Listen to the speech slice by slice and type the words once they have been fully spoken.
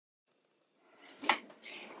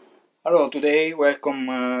Hello, today welcome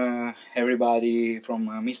everybody from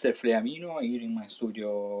Mrfleamino here in my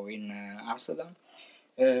studio in Amsterdam.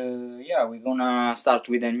 Yeah, we're gonna start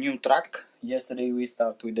with a new track. Yesterday we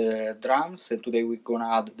start with the drums, and today we're gonna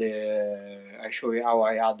add I show you how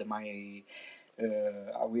I add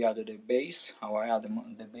how we added the bass, how I add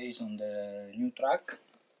the bass on the new track.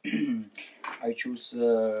 I choose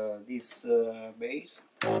this bass,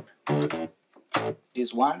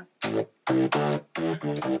 this one.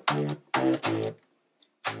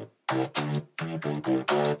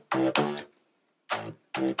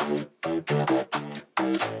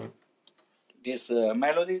 This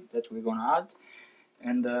melody that we're gonna add,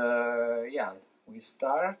 and yeah, we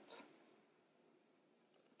start.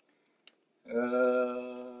 Yeah,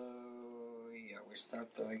 we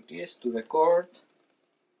start like this to record.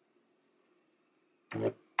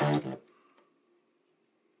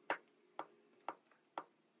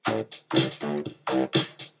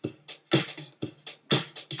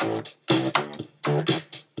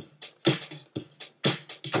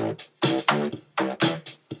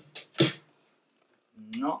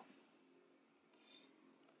 No,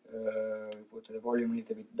 we put the volume a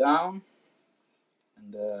little bit down,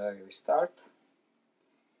 and we start.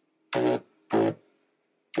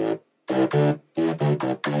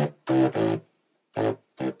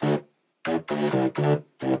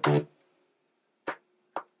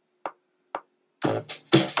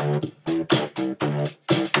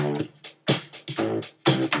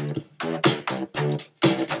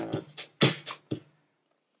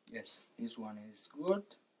 Yes, this one is good.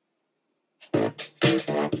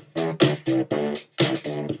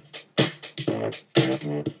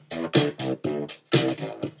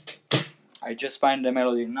 I just find the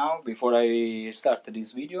melody now before I start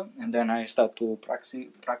this video, and then I start to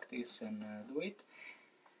practice and do it.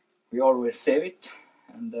 We always save it,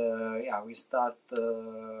 and yeah, we start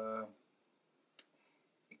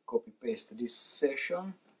copy paste this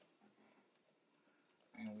session,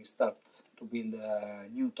 and we start to build a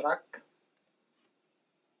new track.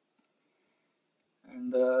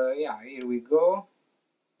 And yeah, here we go.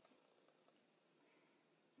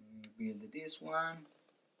 We build this one.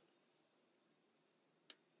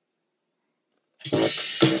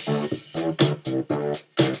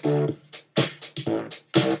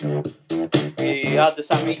 We add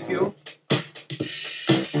some EQ.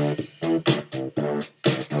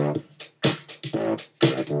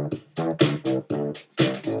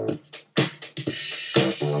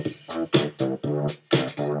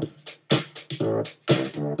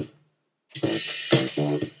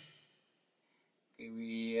 Okay,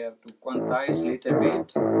 we have to quantize a little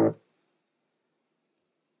bit.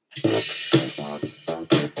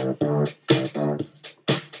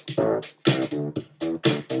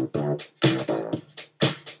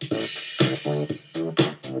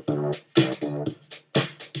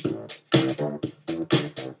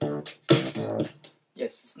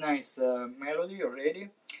 Yes, it's nice melody already,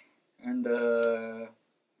 and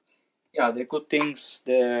yeah, the good things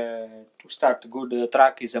to start a good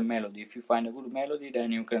track is a melody. If you find a good melody,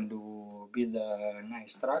 then you can build a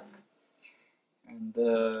nice track. And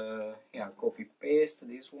yeah, copy paste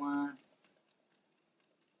this one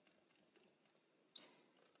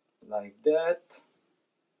like that,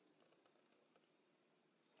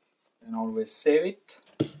 and always save it.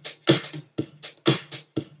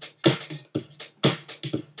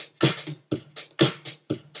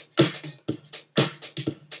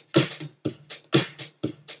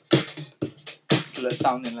 It's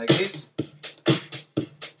sounding like this.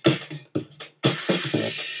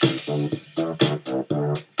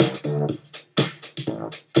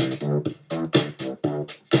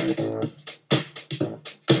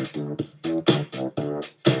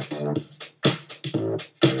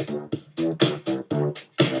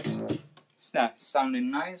 Yeah, it's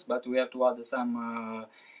sounding nice, but we have to add some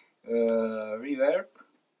reverb.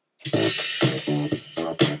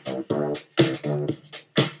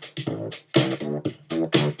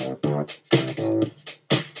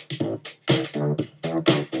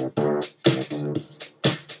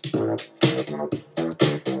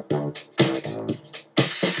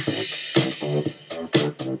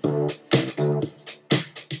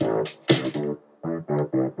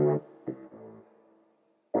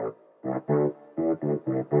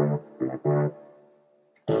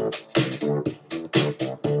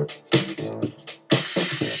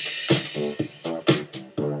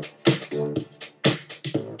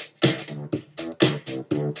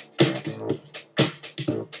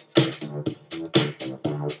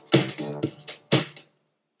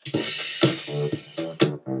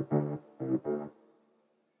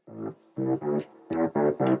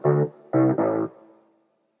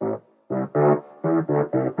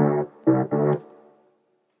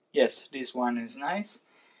 yes, this one is nice.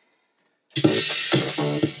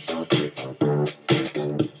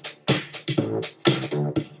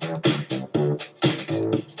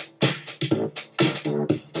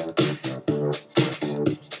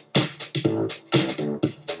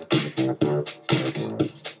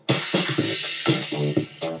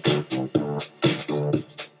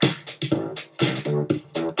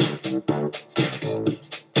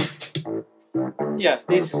 Yes,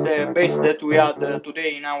 this is the bass that we had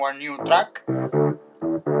today in our new track.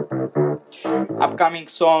 Upcoming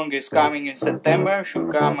song is coming in September,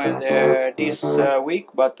 should come this week,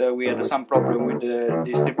 but we had some problem with the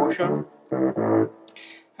distribution.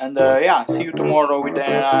 And yeah, see you tomorrow with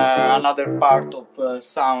another part of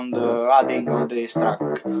sound adding on this track.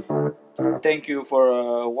 Thank you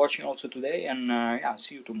for watching also today, and yeah,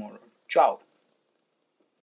 see you tomorrow. Ciao!